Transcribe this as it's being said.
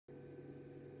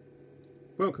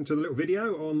welcome to the little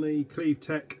video on the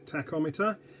Tech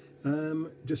tachometer,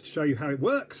 just to show you how it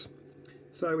works.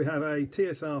 So we have a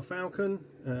TSR Falcon.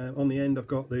 On the end I've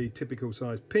got the typical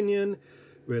size pinion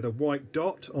with a white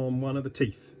dot on one of the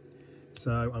teeth.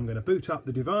 So I'm going to boot up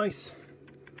the device,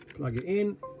 plug it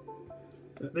in.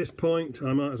 At this point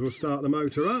I might as well start the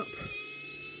motor up.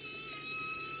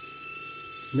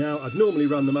 Now I'd normally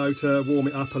run the motor, warm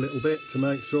it up a little bit to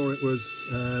make sure it was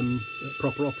at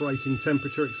proper operating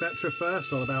temperature, etc.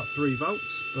 first on about 3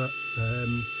 volts, but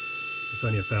it's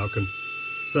only a Falcon.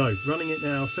 So running it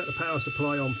now, set the power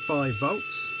supply on 5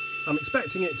 volts. I'm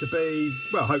expecting it to be,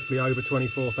 well, hopefully over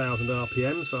 24,000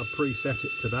 RPM, so I've preset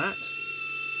it to that.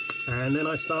 And then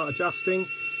I start adjusting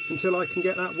until I can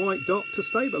get that white dot to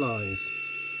stabilise.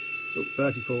 Oh,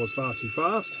 34 is far too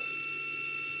fast.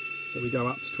 So we go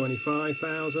up to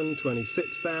 25,000,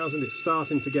 26,000, it's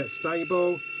starting to get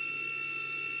stable.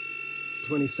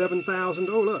 27,000,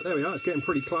 oh look, there we are, it's getting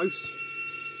pretty close.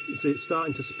 You can see it's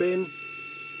starting to spin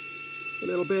a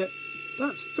little bit.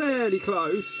 That's fairly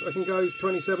close. I can go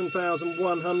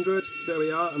 27,100, there we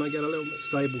are, and I get a little bit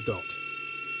stable dot.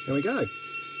 There we go.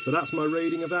 So that's my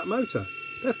reading of that motor.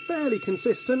 They're fairly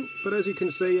consistent, but as you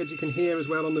can see, as you can hear as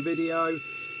well on the video,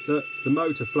 that the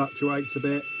motor fluctuates a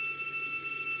bit.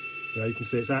 Yeah, you can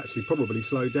see it's actually probably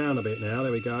slowed down a bit now,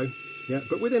 there we go. Yeah,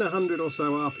 but within 100 or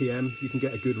so RPM you can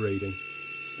get a good reading.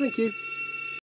 Thank you.